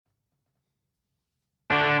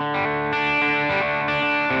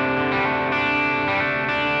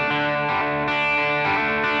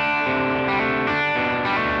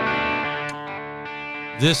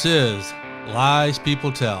This is Lies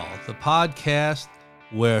People Tell, the podcast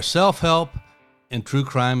where self-help and true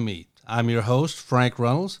crime meet. I'm your host, Frank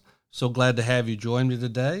Reynolds. So glad to have you join me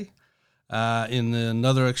today in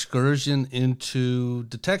another excursion into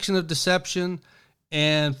detection of deception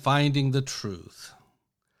and finding the truth.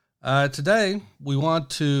 Today, we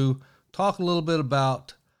want to talk a little bit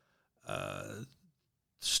about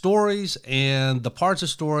stories and the parts of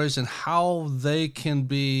stories and how they can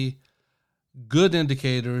be good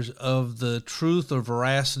indicators of the truth or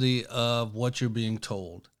veracity of what you're being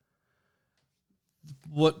told.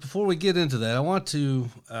 Before we get into that, I want to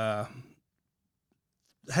have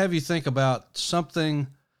you think about something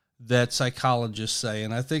that psychologists say,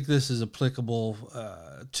 and I think this is applicable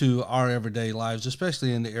to our everyday lives,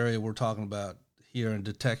 especially in the area we're talking about here in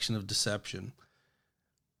detection of deception.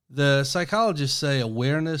 The psychologists say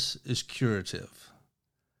awareness is curative,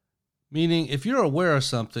 meaning if you're aware of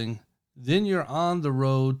something, then you're on the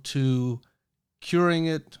road to curing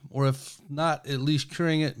it, or if not, at least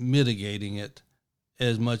curing it, mitigating it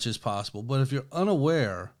as much as possible. But if you're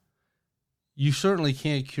unaware, you certainly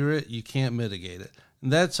can't cure it, you can't mitigate it.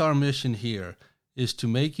 And that's our mission here, is to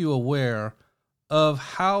make you aware of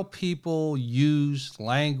how people use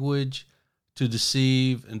language to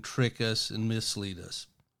deceive and trick us and mislead us.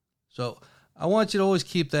 So I want you to always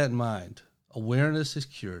keep that in mind. Awareness is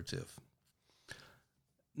curative.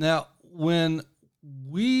 Now, when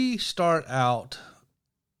we start out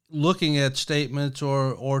looking at statements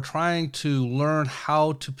or trying to learn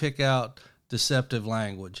how to pick out deceptive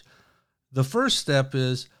language, the first step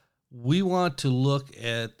is we want to look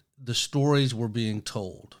at the stories we're being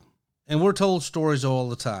told. And we're told stories all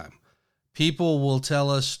the time. People will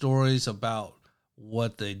tell us stories about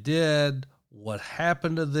what they did, what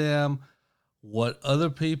happened to them, what other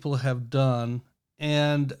people have done,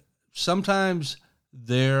 and sometimes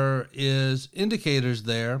there is indicators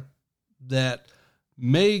there that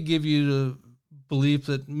may give you the belief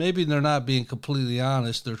that maybe they're not being completely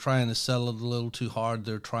honest. They're trying to sell it a little too hard.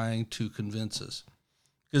 They're trying to convince us.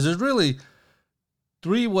 Because there's really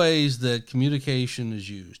three ways that communication is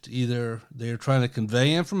used. Either they're trying to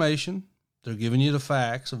convey information, they're giving you the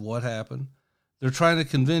facts of what happened, they're trying to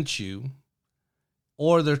convince you,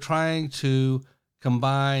 or they're trying to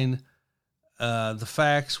combine the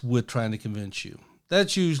facts with trying to convince you.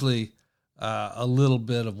 That's usually a little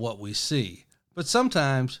bit of what we see. But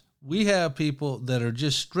sometimes we have people that are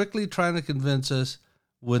just strictly trying to convince us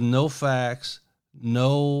with no facts,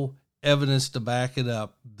 no evidence to back it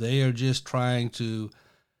up. They are just trying to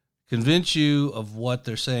convince you of what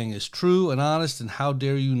they're saying is true and honest, and how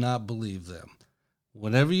dare you not believe them.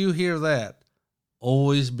 Whenever you hear that,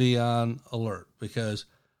 always be on alert, because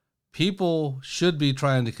people should be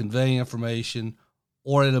trying to convey information,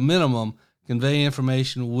 or at a minimum, convey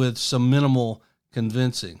information with some minimal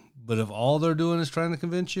convincing. But if all they're doing is trying to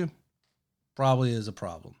convince you, probably is a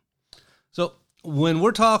problem. So when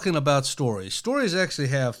we're talking about stories actually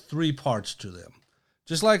have three parts to them.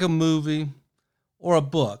 Just like a movie or a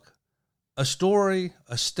book, a story,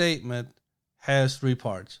 a statement has three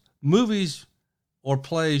parts. Movies or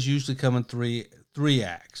plays usually come in three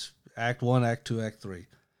acts. Act 1, Act 2, Act 3.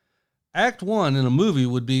 Act 1 in a movie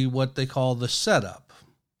would be what they call the setup.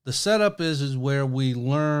 The setup is where we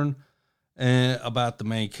learn about the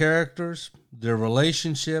main characters, their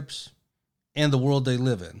relationships, and the world they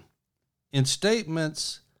live in. In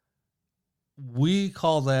statements, we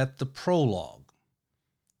call that the prologue.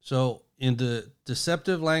 So in the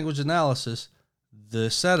deceptive language analysis, the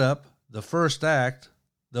setup, the first act,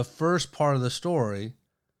 the first part of the story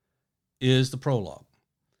is the prologue.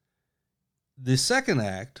 The second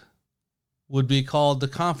act would be called the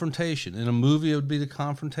confrontation. In a movie, it would be the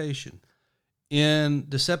confrontation. In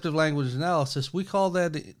deceptive language analysis, we call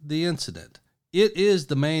that the incident. It is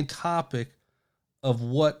the main topic of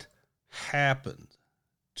what happened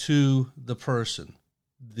to the person,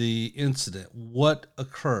 the incident, what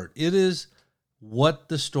occurred. It is what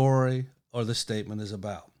the story or the statement is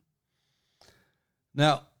about.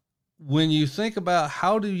 Now, when you think about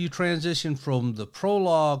how do you transition from the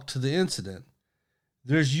prologue to the incident,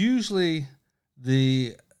 there's usually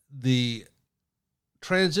the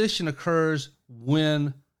transition occurs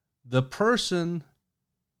when the person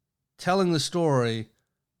telling the story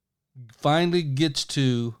finally gets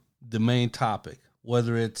to the main topic,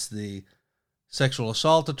 whether it's the sexual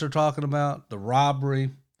assault that they're talking about, the robbery,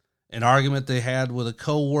 an argument they had with a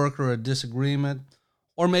coworker, a disagreement,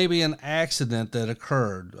 or maybe an accident that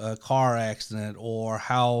occurred, a car accident, or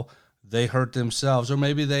how they hurt themselves, or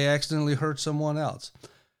maybe they accidentally hurt someone else.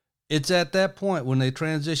 It's at that point when they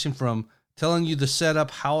transition from telling you the setup,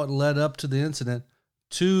 how it led up to the incident,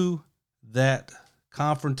 to that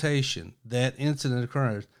confrontation, that incident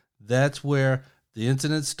occurs, that's where the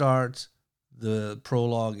incident starts, the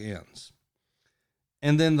prologue ends.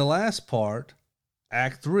 And then the last part,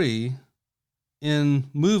 Act 3, in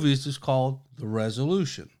movies is called the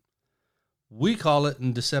resolution. We call it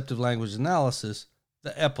in deceptive language analysis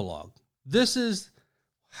the epilogue. This is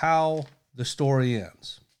how the story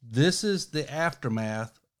ends. This is the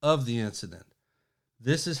aftermath of the incident.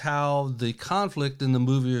 This is how the conflict in the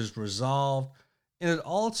movie is resolved. And it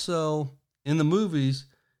also, in the movies,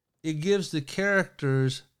 it gives the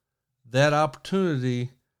characters that opportunity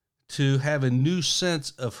to have a new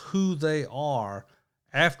sense of who they are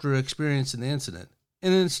after experiencing the incident.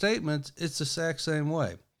 And in statements, it's the exact same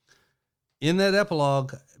way. In that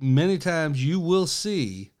epilogue, many times you will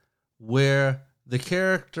see where the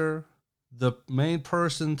character, the main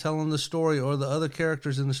person telling the story, or the other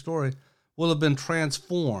characters in the story will have been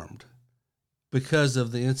transformed because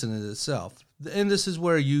of the incident itself. And this is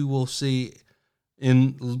where you will see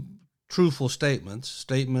in truthful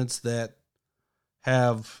statements that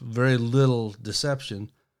have very little deception,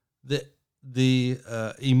 the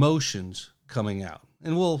emotions coming out.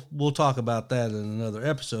 And we'll talk about that in another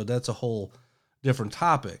episode. That's a whole different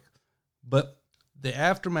topic. But the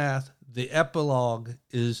aftermath, the epilogue,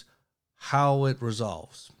 is how it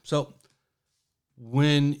resolves. So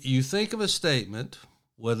when you think of a statement,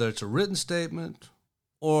 whether it's a written statement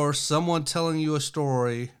or someone telling you a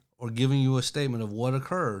story or giving you a statement of what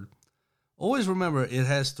occurred, always remember it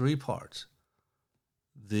has three parts.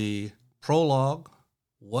 The prologue,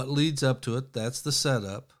 what leads up to it, that's the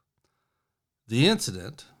setup. The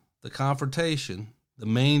incident, the confrontation, the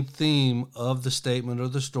main theme of the statement or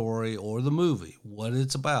the story or the movie, what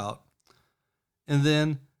it's about. And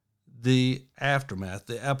then the aftermath,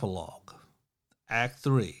 the epilogue, Act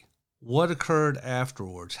 3. What occurred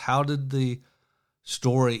afterwards? How did the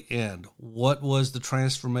story end? What was the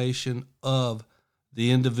transformation of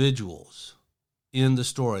the individuals in the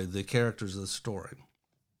story, the characters of the story?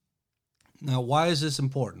 Now, why is this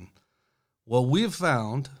important? Well, we've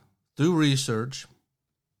found through research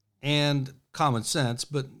and common sense,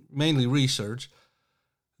 but mainly research,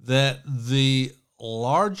 that the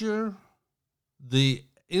larger the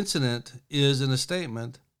incident is in a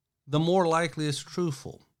statement, the more likely it's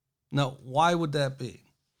truthful. Now, why would that be?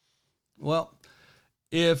 Well,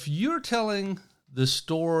 if you're telling the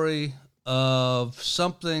story of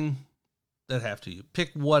something that happened to you,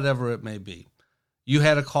 pick whatever it may be. You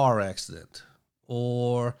had a car accident,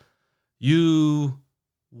 or you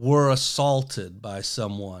were assaulted by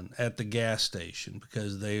someone at the gas station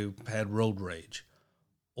because they had road rage,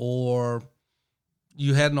 or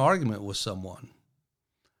you had an argument with someone.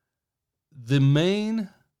 The main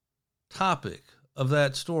topic of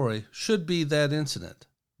that story should be that incident.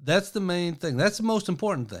 That's the main thing. That's the most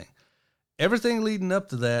important thing. Everything leading up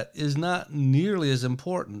to that is not nearly as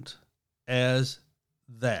important as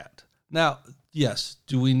that. Now, yes,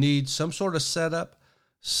 do we need some sort of setup,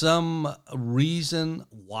 some reason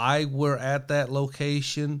why we're at that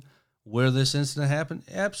location where this incident happened?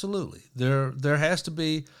 Absolutely. There has to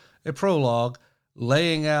be a prologue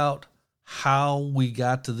laying out how we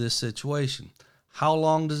got to this situation. How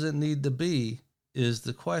long does it need to be is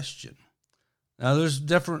the question. Now, there's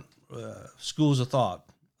different schools of thought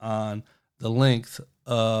on the length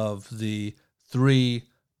of the three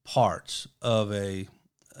parts of a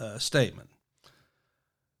statement.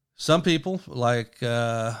 Some people, like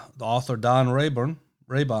the author Don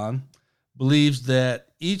Raybon, believes that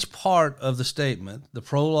each part of the statement, the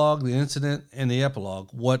prologue, the incident, and the epilogue,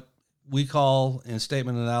 what we call in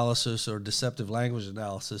statement analysis or deceptive language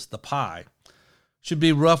analysis, the pie, should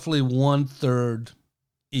be roughly 1/3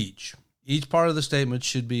 each. Each part of the statement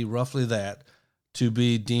should be roughly that to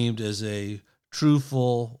be deemed as a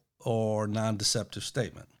truthful or non-deceptive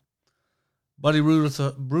statement. Buddy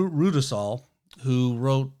Rudisell, who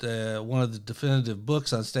wrote one of the definitive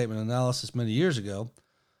books on statement analysis many years ago,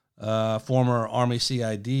 former Army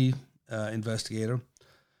CID investigator,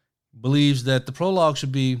 believes that the prologue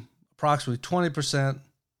should be approximately 20%.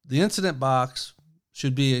 The incident box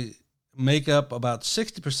should make up about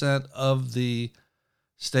 60% of the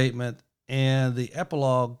statement, and the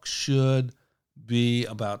epilogue should be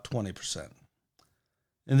about 20%.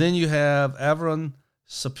 And then you have Avram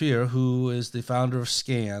Sapir, who is the founder of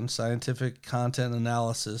SCAN, Scientific Content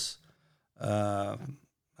Analysis. I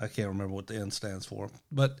can't remember what the N stands for,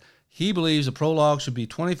 but he believes the prologue should be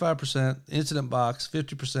 25%, incident box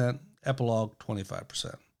 50%, epilogue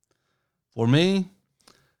 25%. For me,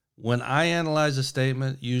 when I analyze a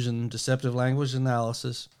statement using deceptive language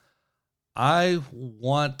analysis, I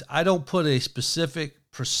don't put a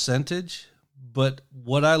specific percentage, but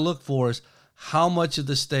what I look for is how much of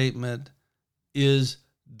the statement is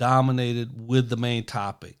dominated with the main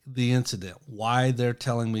topic, the incident, why they're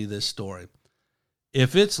telling me this story.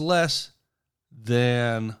 If it's less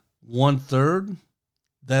than 1/3,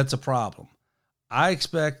 that's a problem. I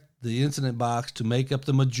expect the incident box to make up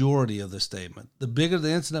the majority of the statement. The bigger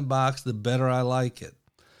the incident box, the better I like it.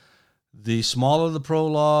 The smaller the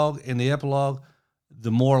prologue and the epilogue,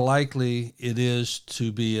 the more likely it is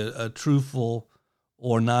to be a truthful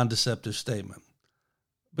or non-deceptive statement.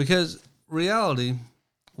 Because reality,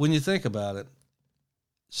 when you think about it,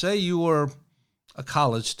 say you were a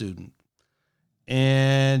college student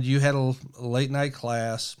and you had a late night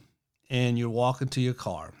class and you're walking to your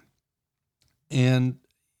car. And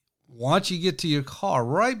once you get to your car,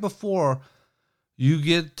 right before you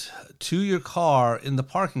get to your car in the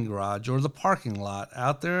parking garage or the parking lot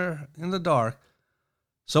out there in the dark,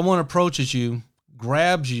 someone approaches you,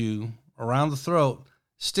 grabs you around the throat,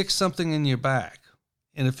 sticks something in your back,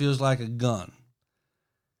 and it feels like a gun.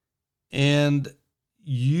 And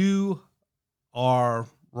you are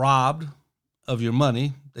robbed of your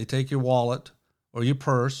money. They take your wallet or your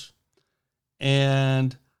purse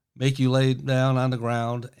and make you lay down on the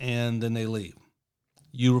ground, and then they leave.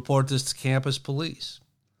 You report this to campus police.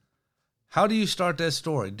 How do you start that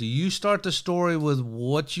story? Do you start the story with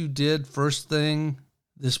what you did first thing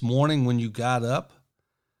this morning when you got up,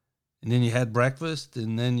 and then you had breakfast,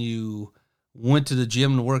 and then you went to the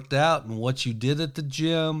gym and worked out, and what you did at the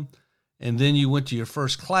gym, and then you went to your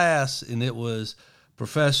first class, and it was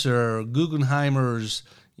Professor Guggenheimer's,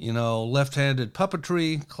 left-handed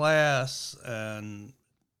puppetry class, and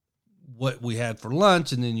what we had for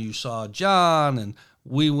lunch, and then you saw John, and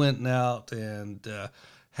we went out and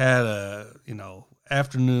had a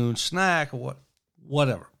afternoon snack or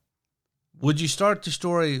whatever. Would you start the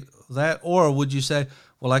story that, or would you say,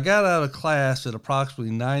 well, I got out of class at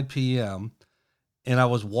approximately 9 p.m. and I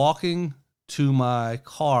was walking to my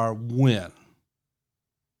car when?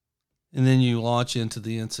 And then you launch into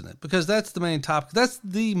the incident, because that's the main topic. That's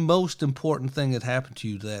the most important thing that happened to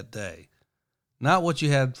you that day. Not what you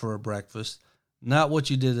had for breakfast, not what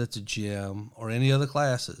you did at the gym or any other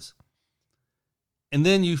classes. And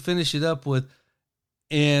then you finish it up with,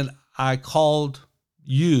 and I called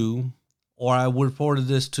you, or I reported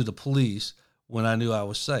this to the police when I knew I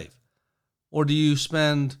was safe. Or do you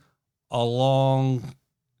spend a long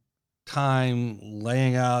time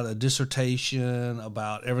laying out a dissertation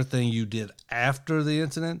about everything you did after the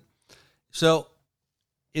incident? So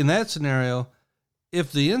in that scenario,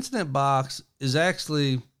 if the incident box is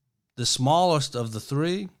actually the smallest of the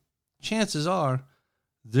three, chances are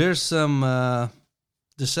there's some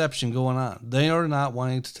deception going on. They are not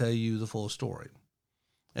wanting to tell you the full story.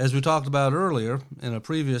 As we talked about earlier in a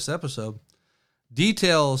previous episode,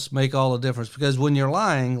 details make all the difference, because when you're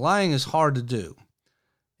lying is hard to do.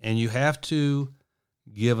 And you have to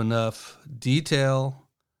give enough detail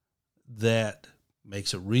that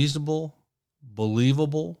makes it reasonable,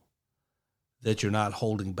 believable, that you're not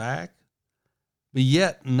holding back, but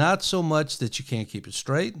yet not so much that you can't keep it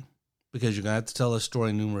straight, because you're going to have to tell this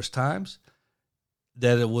story numerous times,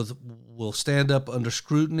 that it will stand up under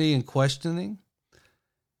scrutiny and questioning,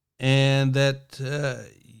 and that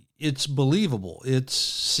it's believable. It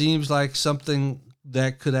seems like something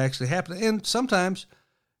that could actually happen. And sometimes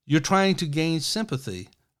you're trying to gain sympathy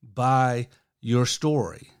by your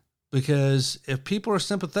story, because if people are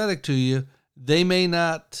sympathetic to you, they may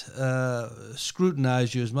not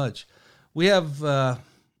scrutinize you as much. We have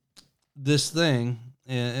this thing,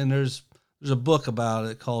 and there's a book about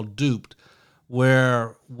it called Duped,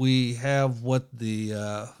 where we have what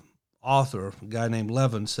the author, a guy named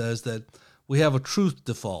Levin, says, that we have a truth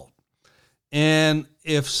default. And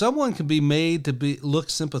if someone can be made to look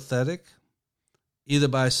sympathetic, either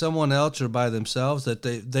by someone else or by themselves, that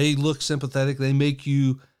they look sympathetic, they make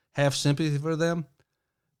you have sympathy for them,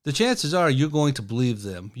 the chances are you're going to believe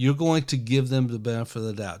them. You're going to give them the benefit of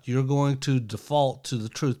the doubt. You're going to default to the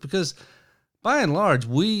truth, because by and large,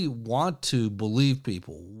 we want to believe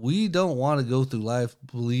people. We don't want to go through life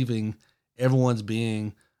believing everyone's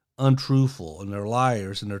being untruthful and they're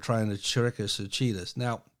liars and they're trying to trick us or cheat us.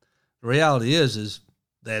 Now, the reality is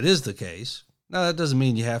that is the case. Now, that doesn't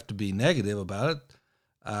mean you have to be negative about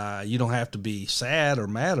it. You don't have to be sad or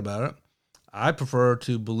mad about it. I prefer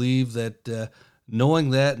to believe that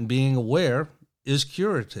knowing that and being aware is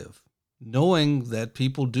curative. Knowing that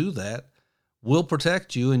people do that will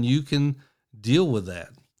protect you, and you can deal with that.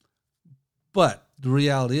 But the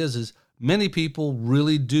reality is many people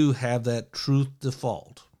really do have that truth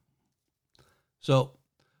default. So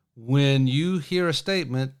when you hear a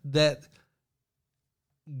statement that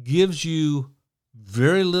gives you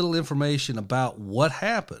very little information about what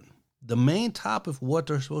happened, the main topic of what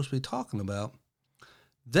they're supposed to be talking about,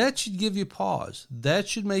 that should give you pause. That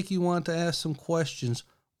should make you want to ask some questions.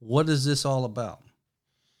 What is this all about?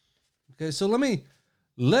 Okay, so let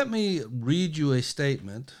me read you a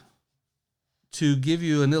statement to give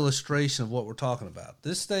you an illustration of what we're talking about.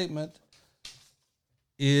 This statement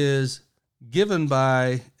is given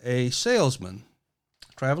by a salesman,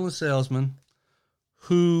 traveling salesman,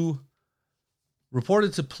 who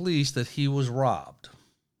reported to police that he was robbed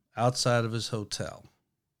outside of his hotel.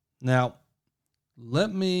 Now,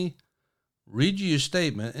 let me read you your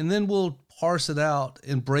statement, and then we'll parse it out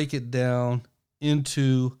and break it down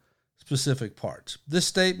into specific parts. This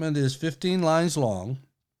statement is 15 lines long,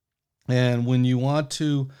 and when you want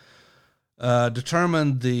to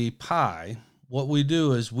determine the pi, what we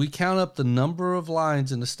do is we count up the number of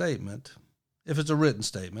lines in the statement, if it's a written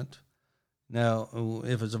statement. Now,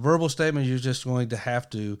 if it's a verbal statement, you're just going to have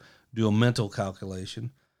to do a mental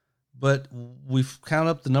calculation. But we count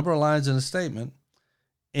up the number of lines in a statement,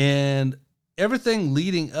 and everything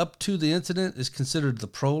leading up to the incident is considered the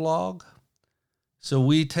prologue. So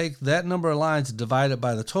we take that number of lines and divide it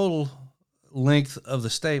by the total length of the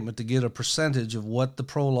statement to get a percentage of what the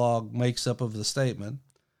prologue makes up of the statement.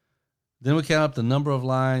 Then we count up the number of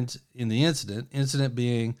lines in the incident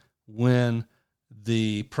being when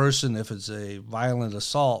the person, if it's a violent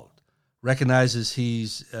assault, recognizes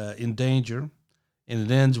he's in danger,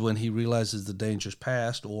 and it ends when he realizes the danger's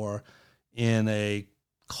past, or in a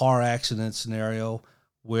car accident scenario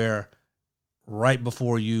where right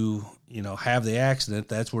before you have the accident,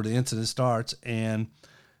 that's where the incident starts, and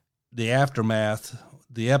the aftermath,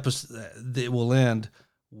 the episode, it will end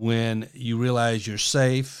when you realize you're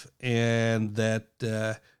safe and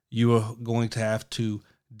that you are going to have to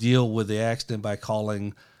deal with the accident by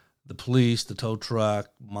calling the police, the tow truck,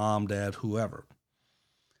 mom, dad, whoever.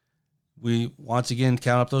 We once again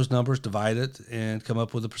count up those numbers, divide it, and come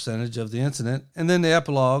up with a percentage of the incident. And then the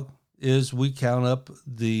epilogue is we count up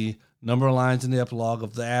the number of lines in the epilogue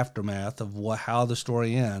of the aftermath of how the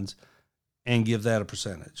story ends and give that a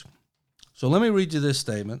percentage. So let me read you this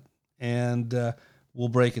statement, and we'll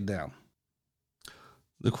break it down.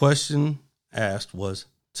 The question asked was,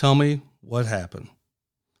 tell me what happened.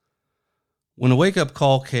 When the wake-up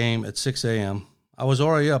call came at 6 a.m., I was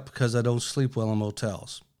already up because I don't sleep well in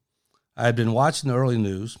motels. I had been watching the early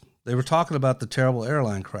news. They were talking about the terrible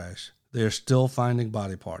airline crash. They are still finding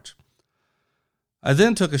body parts. I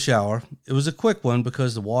then took a shower. It was a quick one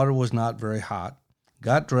because the water was not very hot,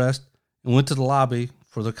 got dressed, and went to the lobby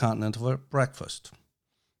for the continental breakfast.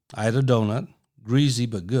 I had a donut, greasy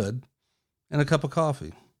but good, and a cup of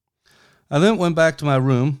coffee. I then went back to my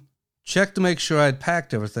room, checked to make sure I had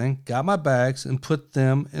packed everything, got my bags, and put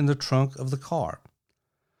them in the trunk of the car.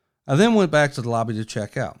 I then went back to the lobby to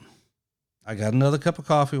check out. I got another cup of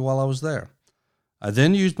coffee while I was there. I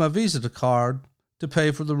then used my Visa card to pay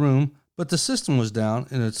for the room, but the system was down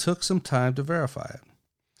and it took some time to verify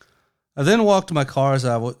it. I then walked to my car as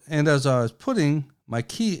I was putting my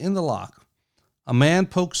key in the lock, a man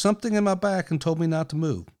poked something in my back and told me not to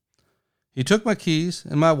move. He took my keys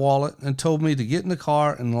and my wallet and told me to get in the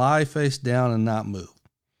car and lie face down and not move.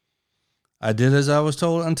 I did as I was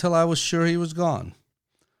told until I was sure he was gone.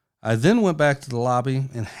 I then went back to the lobby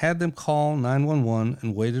and had them call 911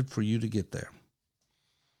 and waited for you to get there.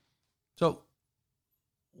 So,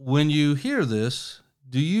 when you hear this,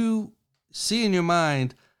 do you see in your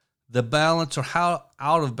mind the balance or how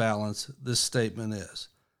out of balance this statement is?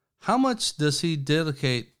 How much does he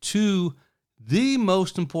dedicate to the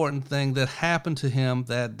most important thing that happened to him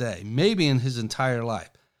that day, maybe in his entire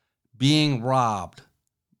life, being robbed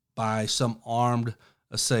by some armed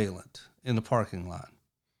assailant in the parking lot?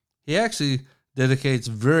 He actually dedicates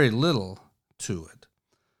very little to it.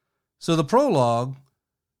 So the prologue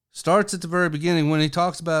starts at the very beginning when he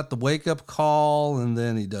talks about the wake-up call, and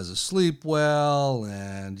then he doesn't sleep well,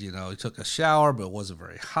 and, he took a shower, but it wasn't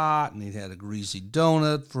very hot, and he had a greasy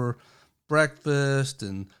donut for breakfast,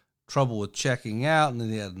 and trouble with checking out, and then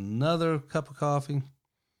he had another cup of coffee.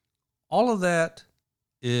 All of that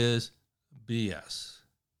is BS.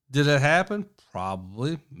 Did it happen?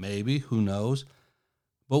 Probably, maybe, who knows?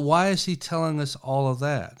 But why is he telling us all of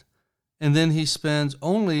that? And then he spends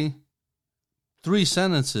only 3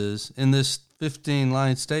 sentences in this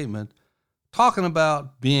 15-line statement talking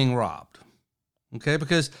about being robbed. Okay,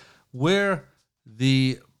 because where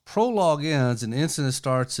the prologue ends and the incident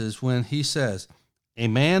starts is when he says, a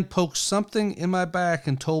man poked something in my back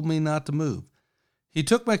and told me not to move. He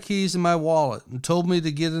took my keys and my wallet and told me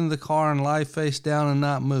to get in the car and lie face down and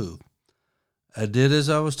not move. I did as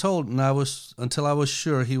I was told, until I was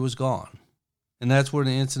sure he was gone. And that's where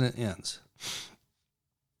the incident ends.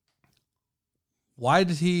 Why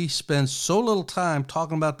did he spend so little time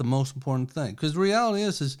talking about the most important thing? Because the reality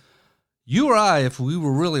is you or I, if we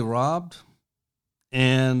were really robbed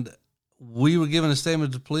and we were given a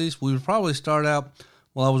statement to the police, we would probably start out,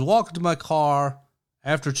 well, I was walking to my car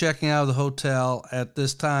after checking out of the hotel at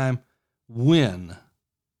this time when,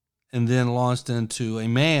 and then launched into a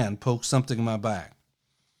man poked something in my back.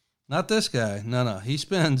 Not this guy. No. He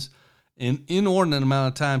spends an inordinate amount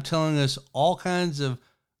of time telling us all kinds of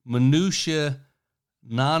minutia,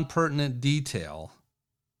 non-pertinent detail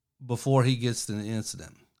before he gets to the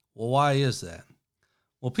incident. Well, why is that?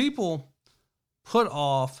 Well, people put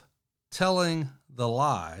off telling the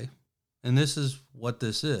lie, and this is what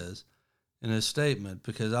this is in his statement,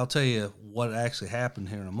 because I'll tell you what actually happened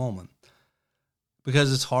here in a moment,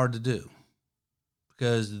 because it's hard to do,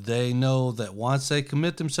 because they know that once they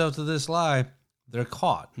commit themselves to this lie, they're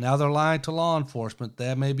caught. Now they're lying to law enforcement.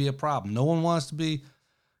 That may be a problem. No one wants to be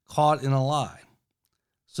caught in a lie.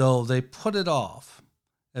 So they put it off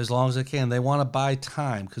as long as they can. They want to buy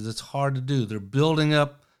time because it's hard to do. They're building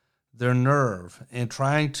up their nerve and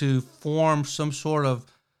trying to form some sort of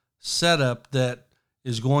setup that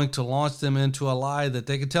is going to launch them into a lie that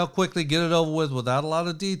they can tell quickly, get it over with without a lot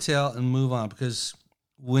of detail, and move on. Because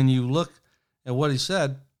when you look at what he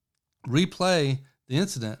said, replay the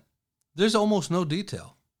incident, there's almost no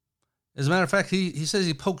detail. As a matter of fact, he says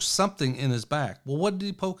he poked something in his back. Well, what did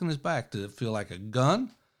he poke in his back? Did it feel like a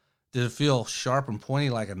gun? Did it feel sharp and pointy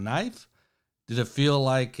like a knife? Did it feel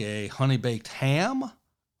like a honey-baked ham?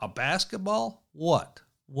 A basketball? What?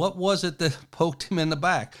 What was it that poked him in the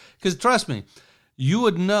back? Because trust me, you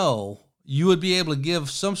would know, you would be able to give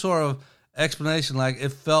some sort of explanation like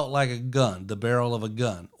it felt like a gun, the barrel of a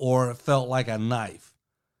gun, or it felt like a knife.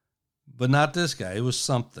 But not this guy. It was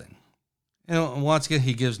something. And once again,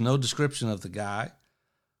 he gives no description of the guy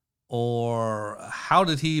or how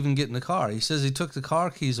did he even get in the car. He says he took the car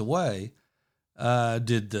keys away.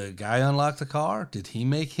 Did the guy unlock the car? Did he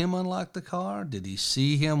make him unlock the car? Did he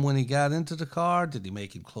see him when he got into the car? Did he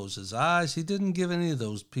make him close his eyes? He didn't give any of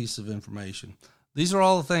those pieces of information. These are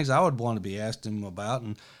all the things I would want to be asking him about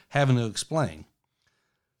and having to explain.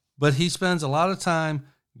 But he spends a lot of time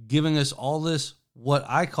giving us all this, what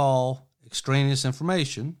I call extraneous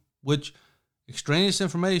information, which extraneous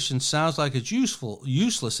information sounds like it's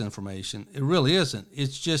useless information. It really isn't.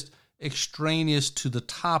 It's just extraneous to the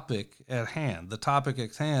topic at hand. The topic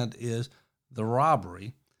at hand is the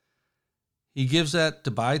robbery. He gives that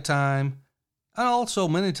to buy time, and also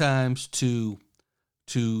many times to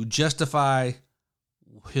justify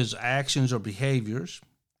his actions or behaviors,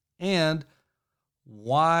 and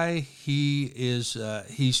why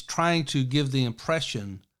he's trying to give the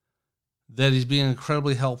impression that he's being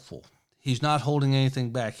incredibly helpful. He's not holding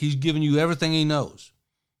anything back. He's giving you everything he knows.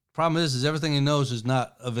 Problem is everything he knows is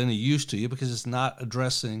not of any use to you because it's not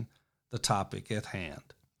addressing the topic at hand.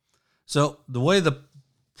 So the way the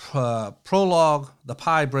prologue, the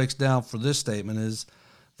pie breaks down for this statement is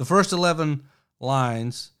the first 11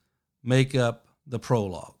 lines make up the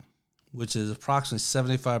prologue, which is approximately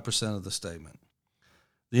 75% of the statement.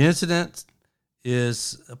 The incident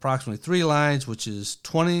is approximately 3 lines, which is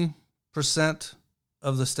 20%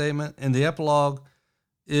 of the statement, and the epilogue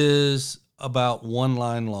is about 1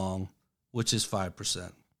 line long, which is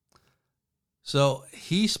 5%. So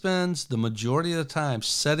he spends the majority of the time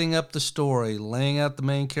setting up the story, laying out the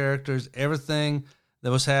main characters, everything that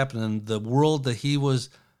was happening, the world that he was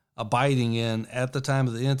abiding in at the time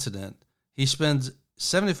of the incident. He spends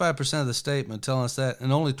 75% of the statement telling us that,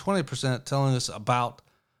 and only 20% telling us about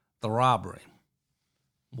the robbery.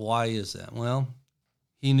 Why is that? Well,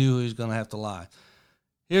 he knew he was going to have to lie.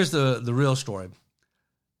 Here's the real story.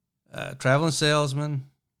 Traveling salesman,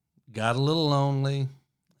 got a little lonely,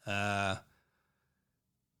 been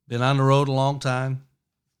on the road a long time,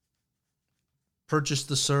 purchased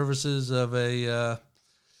the services of a,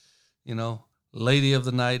 lady of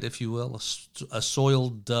the night, if you will, a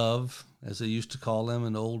soiled dove, as they used to call them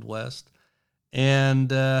in the Old West. And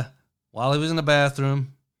while he was in the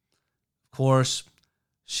bathroom, of course,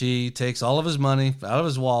 she takes all of his money out of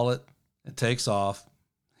his wallet and takes off.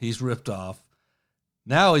 He's ripped off.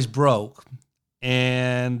 Now he's broke,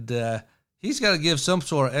 and he's got to give some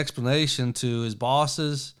sort of explanation to his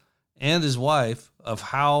bosses and his wife of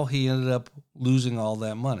how he ended up losing all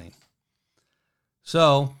that money.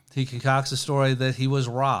 So he concocts a story that he was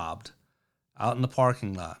robbed out in the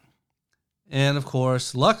parking lot. And, of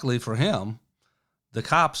course, luckily for him, the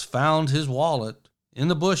cops found his wallet in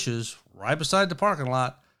the bushes right beside the parking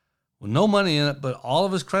lot with no money in it, but all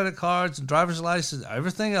of his credit cards and driver's license,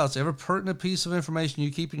 everything else, every pertinent piece of information you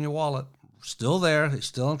keep in your wallet, still there. He's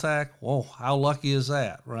still intact. Whoa, how lucky is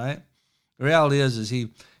that, right? The reality is he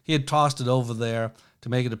had tossed it over there to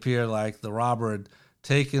make it appear like the robber had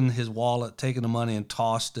taken his wallet, taken the money, and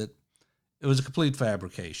tossed it. It was a complete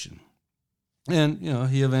fabrication. And,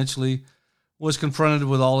 he eventually was confronted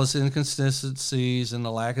with all his inconsistencies and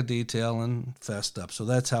the lack of detail and fessed up. So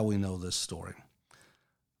that's how we know this story.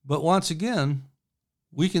 But once again,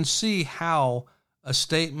 we can see how a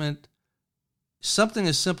statement, something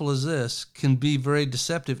as simple as this, can be very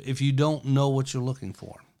deceptive if you don't know what you're looking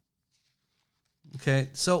for. Okay,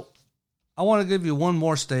 so I want to give you one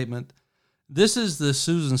more statement. This is the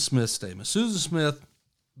Susan Smith statement. Susan Smith,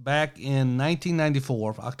 back in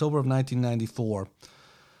 1994, October of 1994,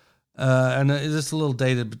 and it's a little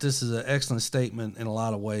dated, but this is an excellent statement in a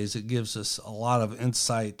lot of ways. It gives us a lot of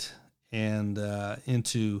insight and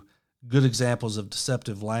into good examples of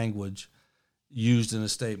deceptive language used in a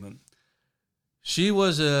statement. She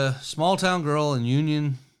was a small-town girl in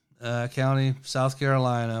Union County, South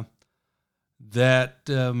Carolina, that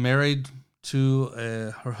married to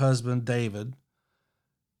her husband, David,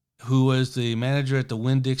 who was the manager at the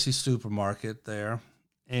Winn-Dixie supermarket there.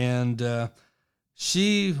 And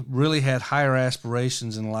she really had higher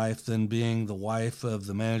aspirations in life than being the wife of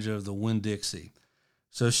the manager of the Winn-Dixie.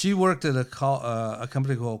 So she worked at a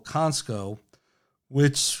company called Consco,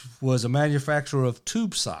 which was a manufacturer of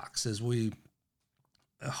tube socks, as we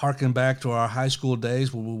harken back to our high school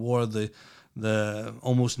days where we wore the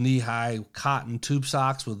almost knee-high cotton tube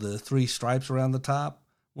socks with the 3 stripes around the top.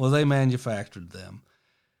 Well, they manufactured them.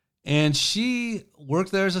 And she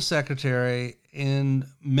worked there as a secretary and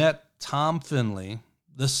met Tom Finley,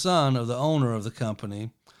 the son of the owner of the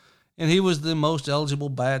company. And he was the most eligible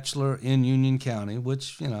bachelor in Union County,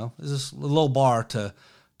 which, is a low bar to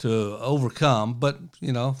overcome. But,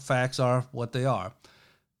 facts are what they are.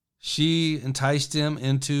 She enticed him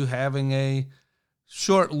into having a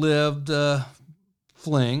short-lived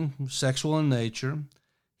fling, sexual in nature.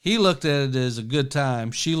 He looked at it as a good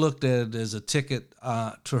time. She looked at it as a ticket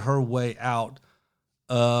to her way out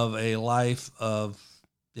of a life of,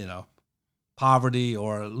 poverty,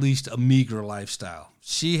 or at least a meager lifestyle.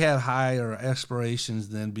 She had higher aspirations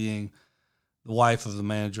than being the wife of the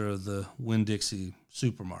manager of the Winn-Dixie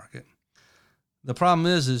supermarket. The problem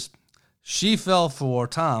is she fell for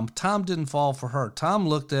Tom. Tom didn't fall for her. Tom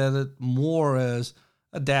looked at it more as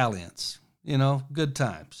a dalliance, good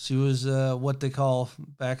times. She was what they call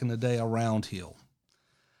back in the day a round heel.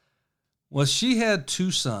 Well, she had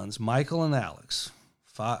 2 sons, Michael and Alex,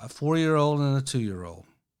 a 4-year-old and a 2-year-old.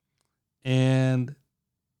 And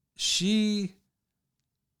she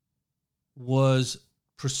was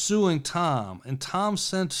pursuing Tom, and Tom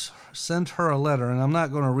sent her a letter, and I'm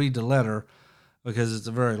not going to read the letter because it's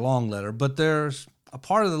a very long letter, but there's a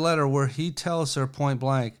part of the letter where he tells her point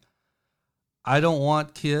blank, I don't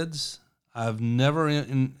want kids. I've never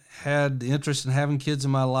had the interest in having kids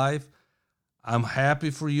in my life. I'm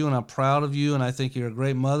happy for you, and I'm proud of you, and I think you're a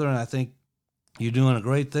great mother, and I think you're doing a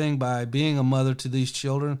great thing by being a mother to these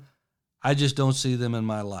children. I just don't see them in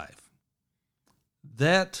my life.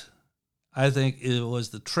 That, I think, it was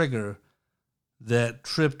the trigger that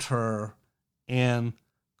tripped her and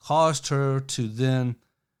caused her to then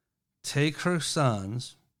take her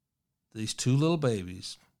sons, these 2 little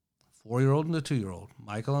babies, 4-year-old and a 2-year-old,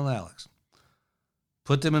 Michael and Alex,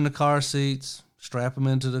 put them in the car seats, strap them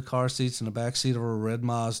into the car seats in the back seat of a red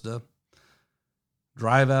Mazda,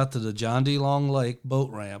 drive out to the John D. Long Lake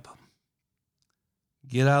boat ramp,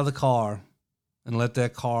 get out of the car, and let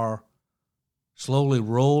that car slowly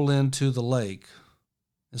roll into the lake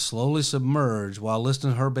and slowly submerge while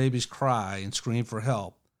listening to her babies cry and scream for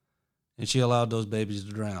help. And she allowed those babies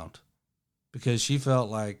to drown because she felt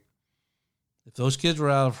like if those kids were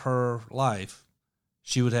out of her life,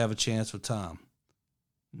 she would have a chance with Tom.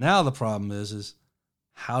 Now the problem is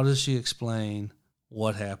how does she explain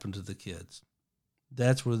what happened to the kids?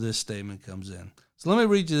 That's where this statement comes in. So let me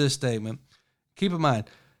read you this statement. Keep in mind,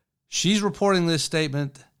 she's reporting this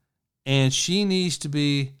statement, and she needs to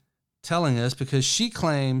be telling us because she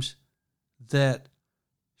claims that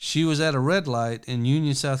she was at a red light in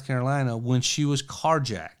Union, South Carolina when she was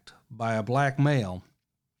carjacked by a black male.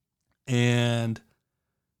 And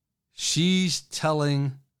she's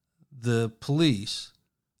telling the police,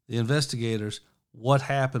 the investigators, what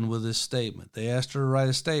happened with this statement. They asked her to write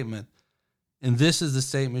a statement, and this is the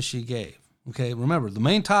statement she gave. Okay, remember, the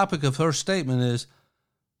main topic of her statement is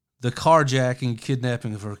the carjacking,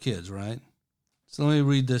 kidnapping of her kids, right? So let me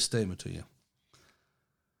read this statement to you.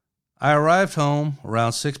 I arrived home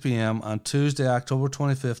around 6 p.m. on Tuesday, October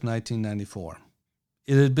 25th, 1994.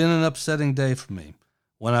 It had been an upsetting day for me.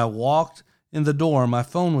 When I walked in the door and my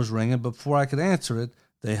phone was ringing, but before I could answer it,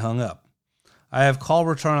 they hung up. I have call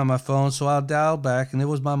return on my phone, so I dialed back, and it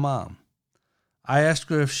was my mom. I asked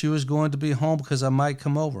her if she was going to be home because I might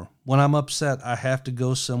come over. When I'm upset, I have to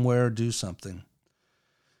go somewhere or do something.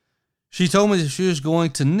 She told me that she was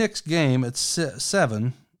going to Nick's game at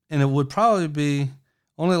 7, and it would probably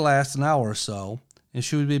only last an hour or so, and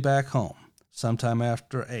she would be back home sometime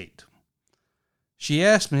after 8. She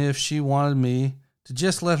asked me if she wanted me to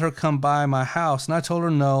just let her come by my house, and I told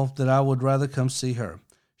her no, that I would rather come see her.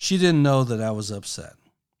 She didn't know that I was upset.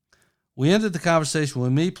 We ended the conversation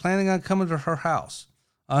with me planning on coming to her house.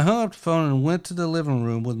 I hung up the phone and went to the living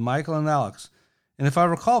room with Michael and Alex, and if I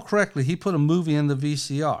recall correctly, he put a movie in the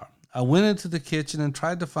VCR. I went into the kitchen and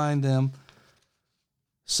tried to find them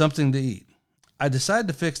something to eat. I decided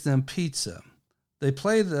to fix them pizza. They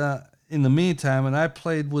played in the meantime, and I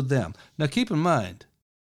played with them. Now, keep in mind,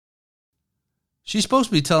 she's supposed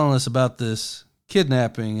to be telling us about this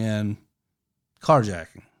kidnapping and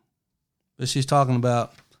carjacking, but she's talking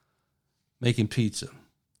about making pizza.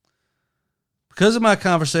 Because of my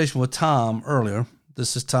conversation with Tom earlier,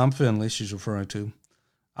 this is Tom Finley she's referring to,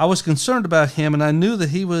 I was concerned about him, and I knew that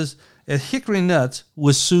he was at Hickory Nuts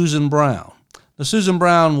with Susan Brown. Now, Susan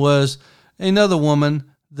Brown was another woman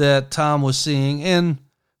that Tom was seeing in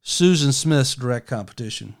Susan Smith's direct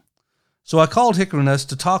competition. So I called Hickory Nuts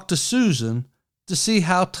to talk to Susan to see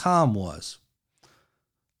how Tom was.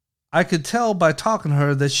 I could tell by talking to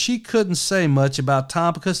her that she couldn't say much about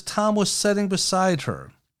Tom because Tom was sitting beside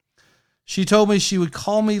her. She told me she would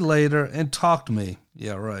call me later and talk to me.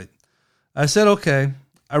 Yeah, right. I said, okay.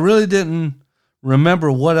 I really didn't remember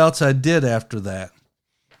what else I did after that.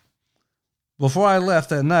 Before I left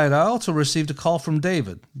that night, I also received a call from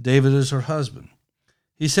David. David is her husband.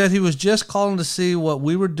 He said he was just calling to see what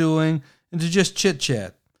we were doing and to just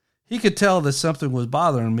chit-chat. He could tell that something was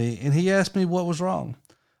bothering me, and he asked me what was wrong.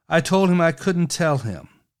 I told him I couldn't tell him.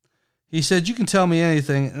 He said, you can tell me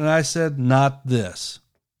anything, and I said, not this.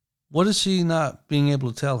 What is she not being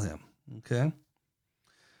able to tell him? Okay.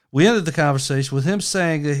 We ended the conversation with him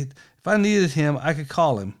saying that if I needed him, I could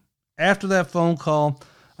call him. After that phone call,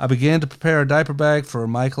 I began to prepare a diaper bag for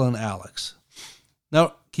Michael and Alex.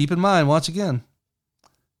 Now, keep in mind, once again,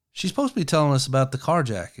 she's supposed to be telling us about the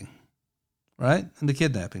carjacking, right? And the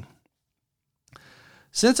kidnapping.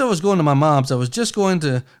 Since I was going to my mom's, I was just going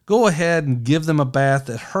to go ahead and give them a bath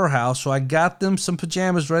at her house, so I got them some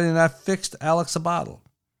pajamas ready and I fixed Alex a bottle.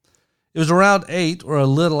 It was around 8 or a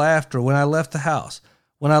little after when I left the house.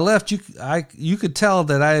 When I left, you could tell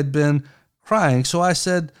that I had been crying, so I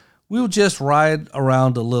said, we'll just ride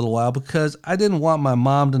around a little while because I didn't want my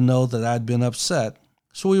mom to know that I'd been upset.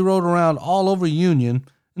 So we rode around all over Union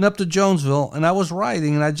and up to Jonesville, and I was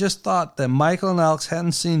riding, and I just thought that Michael and Alex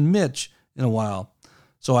hadn't seen Mitch in a while.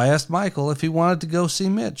 So I asked Michael if he wanted to go see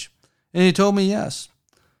Mitch, and he told me yes.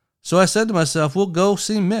 So I said to myself, we'll go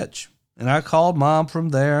see Mitch, and I called Mom from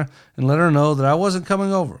there and let her know that I wasn't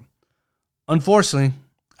coming over. Unfortunately,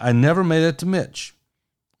 I never made it to Mitch.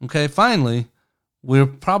 Okay, finally, we're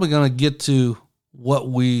probably going to get to what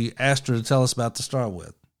we asked her to tell us about to start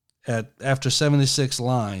with. After 76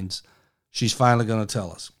 lines, she's finally going to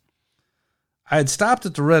tell us. I had stopped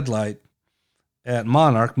at the red light at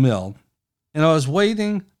Monarch Mill, and I was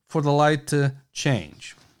waiting for the light to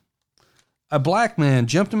change. A black man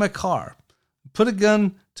jumped in my car, put a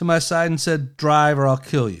gun to my side, and said, drive or I'll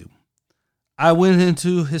kill you. I went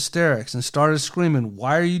into hysterics and started screaming,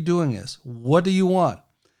 why are you doing this? What do you want?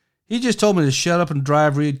 He just told me to shut up and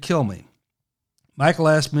drive or he'd kill me. Michael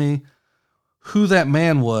asked me who that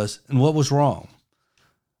man was and what was wrong.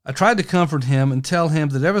 I tried to comfort him and tell him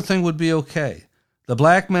that everything would be okay. The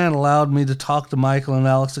black man allowed me to talk to Michael and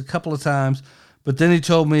Alex a couple of times, but then he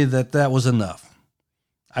told me that that was enough.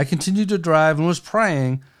 I continued to drive and was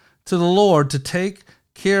praying to the Lord to take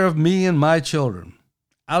care of me and my children.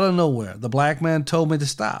 Out of nowhere, the black man told me to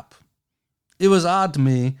stop. It was odd to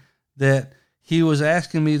me that he was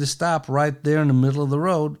asking me to stop right there in the middle of the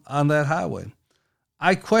road on that highway.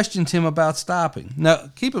 I questioned him about stopping. Now,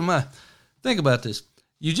 keep in mind, think about this.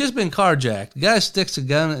 You've just been carjacked. The guy sticks a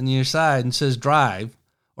gun in your side and says, drive,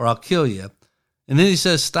 or I'll kill you. And then he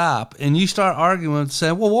says, stop. And you start arguing and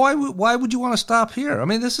saying, well, why would you want to stop here? I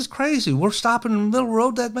mean, this is crazy. We're stopping in the middle of the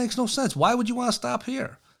road. That makes no sense. Why would you want to stop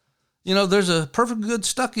here? You know, there's a perfect good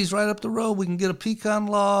Stuckey's right up the road. We can get a pecan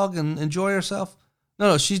log and enjoy ourselves.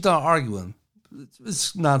 No, she's not arguing.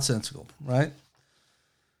 It's nonsensical, right?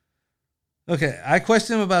 Okay, I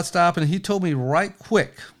questioned him about stopping, and he told me right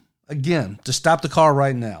quick, again, to stop the car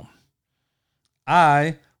right now.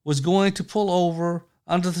 I was going to pull over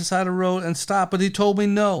onto the side of the road and stop, but he told me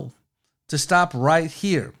no, to stop right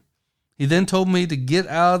here. He then told me to get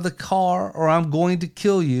out of the car or I'm going to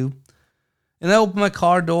kill you. And I opened my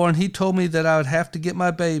car door and he told me that I would have to get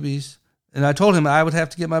my babies. And I told him I would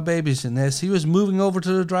have to get my babies. And as he was moving over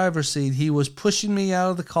to the driver's seat, he was pushing me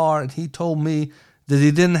out of the car and he told me that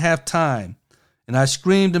he didn't have time. And I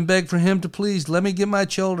screamed and begged for him to please let me get my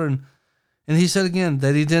children. And he said again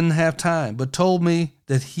that he didn't have time, but told me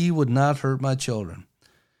that he would not hurt my children.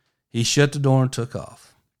 He shut the door and took off.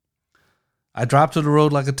 I dropped to the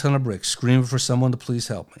road like a ton of bricks, screaming for someone to please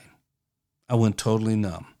help me. I went totally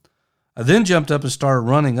numb. I then jumped up and started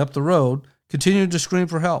running up the road, continuing to scream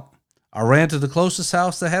for help. I ran to the closest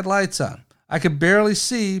house that had lights on. I could barely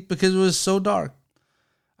see because it was so dark.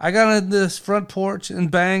 I got on this front porch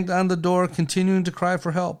and banged on the door, continuing to cry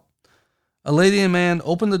for help. A lady and man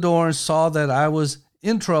opened the door and saw that I was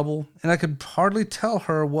in trouble, and I could hardly tell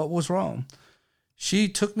her what was wrong. She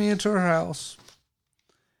took me into her house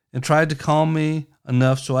and tried to calm me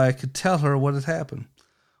enough so I could tell her what had happened.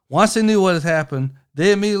 Once they knew what had happened,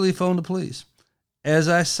 they immediately phoned the police. As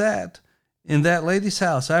I sat in that lady's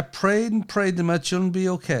house, I prayed and prayed that my children be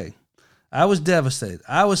okay. I was devastated.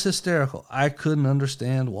 I was hysterical. I couldn't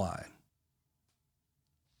understand why.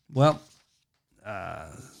 Well,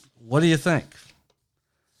 what do you think?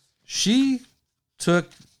 She took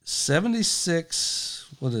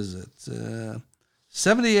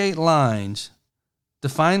 78 lines to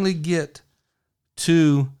finally get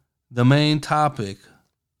to the main topic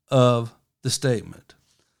of the statement.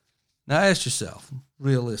 Now ask yourself,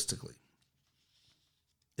 realistically,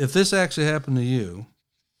 if this actually happened to you,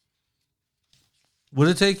 would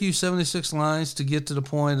it take you 76 lines to get to the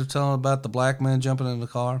point of telling about the black man jumping in the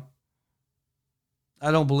car? I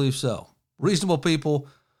don't believe so. Reasonable people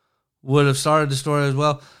would have started the story as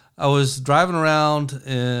well. I was driving around,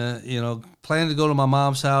 planning to go to my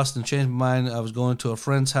mom's house and change my mind. I was going to a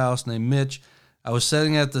friend's house named Mitch. I was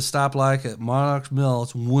sitting at the stoplight at Monarch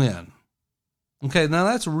Mills when. Okay, now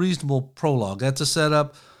that's a reasonable prologue. That's a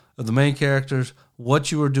setup of the main characters,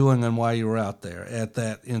 what you were doing and why you were out there at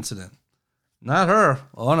that incident. Not her.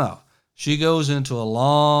 Oh, no. She goes into a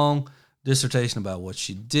long dissertation about what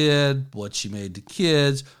she did, what she made to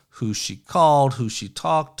kids, who she called, who she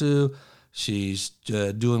talked to. She's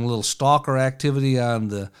doing a little stalker activity on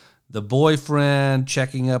the boyfriend,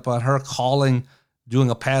 checking up on her, calling, doing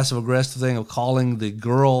a passive-aggressive thing of calling the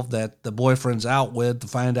girl that the boyfriend's out with to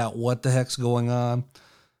find out what the heck's going on.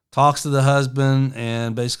 Talks to the husband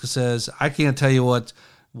and basically says, I can't tell you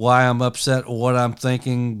why I'm upset or what I'm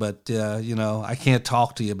thinking, but, I can't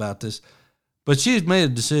talk to you about this. But she's made a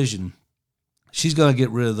decision. She's going to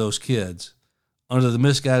get rid of those kids under the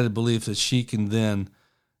misguided belief that she can then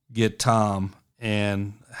get Tom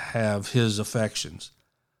and have his affections.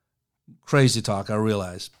 Crazy talk, I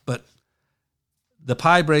realize. But the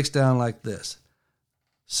pie breaks down like this.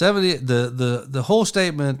 The whole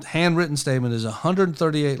statement, handwritten statement, is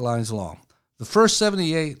 138 lines long. The first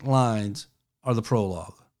 78 lines are the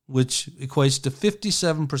prologue, which equates to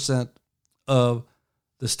 57% of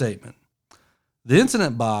the statement. The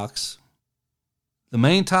incident box, the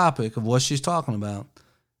main topic of what she's talking about,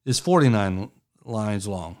 is 49 lines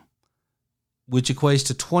long, which equates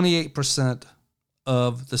to 28%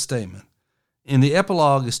 of the statement. And the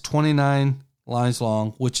epilogue is 29 lines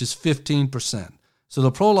long, which is 15%. So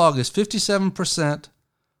the prologue is 57%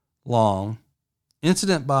 long,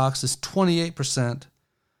 incident box is 28%,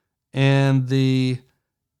 and the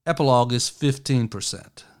epilogue is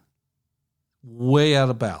 15%. Way out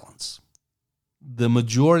of balance. The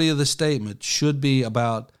majority of the statement should be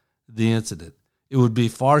about the incident. It would be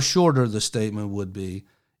far shorter, the statement would be.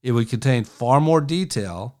 It would contain far more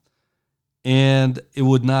detail, and it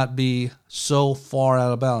would not be so far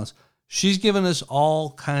out of balance. She's given us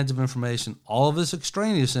all kinds of information, all of this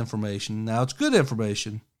extraneous information. Now, it's good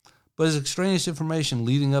information, but it's extraneous information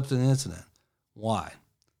leading up to the incident. Why?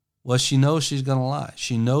 Well, she knows she's going to lie.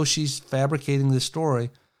 She knows she's fabricating this story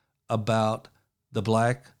about the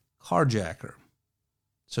black carjacker.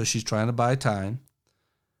 So she's trying to buy time.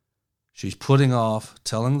 She's putting off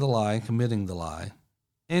telling the lie and committing the lie.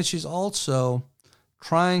 And she's also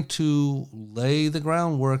trying to lay the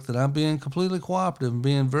groundwork that I'm being completely cooperative and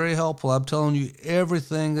being very helpful. I'm telling you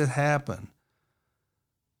everything that happened.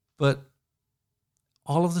 But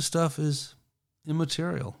all of the stuff is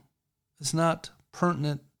immaterial. It's not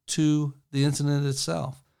pertinent to the incident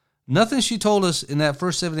itself. Nothing she told us in that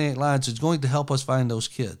first 78 lines is going to help us find those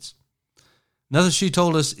kids. Nothing she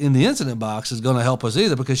told us in the incident box is going to help us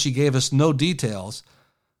either because she gave us no details.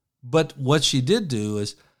 But what she did do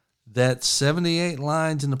is that 78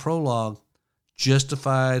 lines in the prologue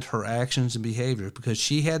justified her actions and behavior because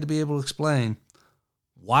she had to be able to explain,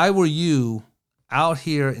 why were you out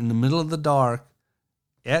here in the middle of the dark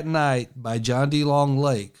at night by John D. Long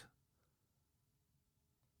Lake,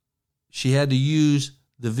 she had to use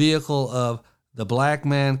the vehicle of the black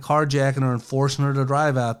man carjacking her and forcing her to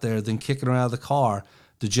drive out there, then kicking her out of the car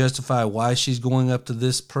to justify why she's going up to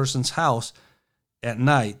this person's house at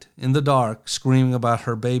night in the dark screaming about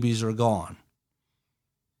her babies are gone.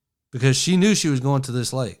 Because she knew she was going to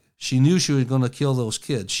this lake. She knew she was going to kill those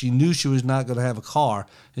kids. She knew she was not going to have a car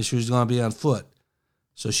and she was going to be on foot.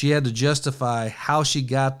 So she had to justify how she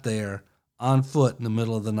got there on foot in the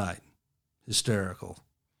middle of the night. Hysterical.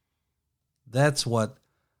 That's what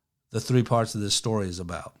the three parts of this story is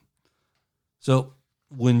about. So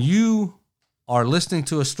when you are listening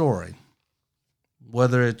to a story,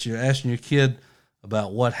 whether it's you're asking your kid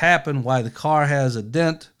about what happened, why the car has a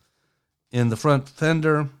dent in the front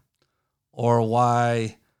fender, or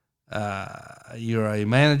why you're a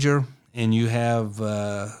manager and you have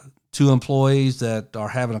two employees that are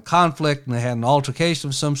having a conflict and they had an altercation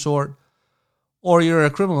of some sort, or you're a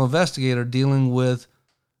criminal investigator dealing with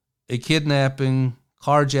a kidnapping,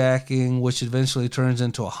 carjacking, which eventually turns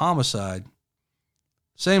into a homicide,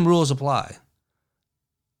 same rules apply.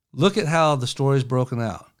 Look at how the story is broken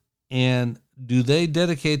out. And do they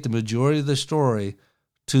dedicate the majority of the story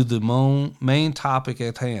to the main topic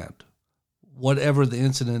at hand, whatever the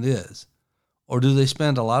incident is? Or do they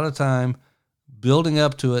spend a lot of time building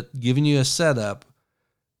up to it, giving you a setup,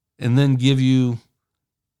 and then give you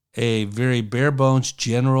a very bare bones,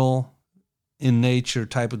 general in nature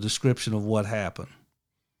type of description of what happened?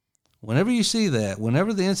 Whenever you see that,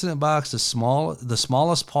 whenever the incident box is the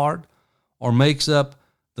smallest part, or makes up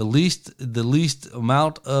the least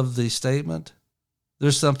amount of the statement,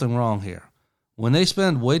 there's something wrong here. When they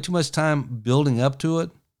spend way too much time building up to it,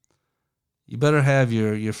 you better have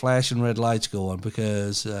your flashing red lights going,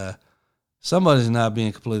 because somebody's not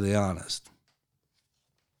being completely honest.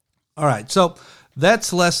 All right, so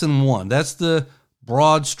that's lesson one. That's the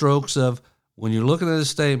broad strokes of when you're looking at a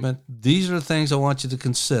statement, these are the things I want you to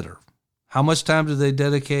consider. How much time do they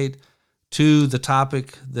dedicate to the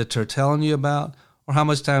topic that they're telling you about, or how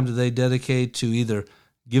much time do they dedicate to either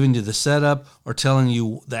giving you the setup or telling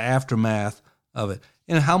you the aftermath of it?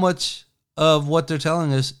 And how much of what they're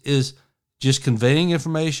telling us is just conveying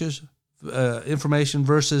information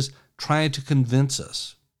versus trying to convince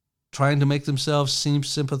us, trying to make themselves seem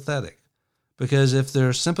sympathetic. Because if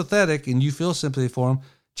they're sympathetic and you feel sympathy for them,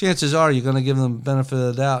 chances are you're going to give them the benefit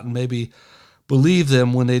of the doubt and maybe believe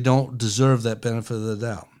them when they don't deserve that benefit of the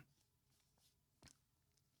doubt.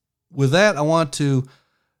 With that, I want to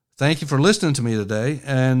thank you for listening to me today,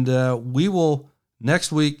 and we will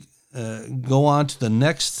next week go on to the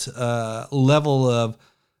next level of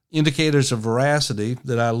indicators of veracity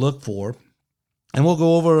that I look for, and we'll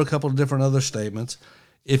go over a couple of different other statements.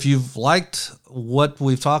 If you've liked what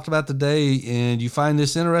we've talked about today and you find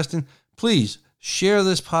this interesting, please share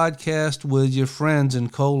this podcast with your friends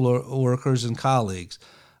and co-workers and colleagues.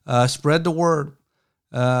 Spread the word.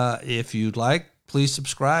 If you'd like, please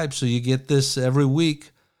subscribe so you get this every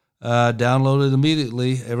week. Download it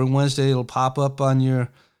immediately. Every Wednesday it'll pop up on your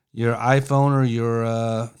iPhone or your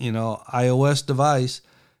iOS device,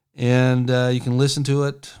 and you can listen to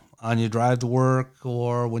it on your drive to work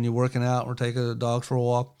or when you're working out or taking the dogs for a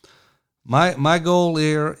walk. My goal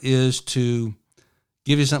here is to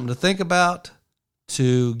give you something to think about,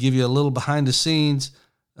 to give you a little behind the scenes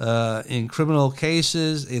in criminal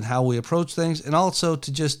cases and how we approach things, and also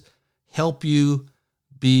to just help you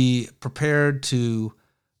be prepared to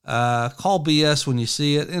call BS when you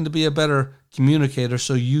see it and to be a better communicator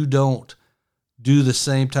so you don't do the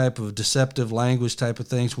same type of deceptive language type of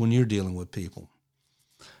things when you're dealing with people.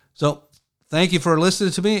 So thank you for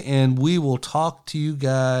listening to me, and we will talk to you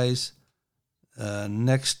guys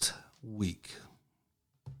next week.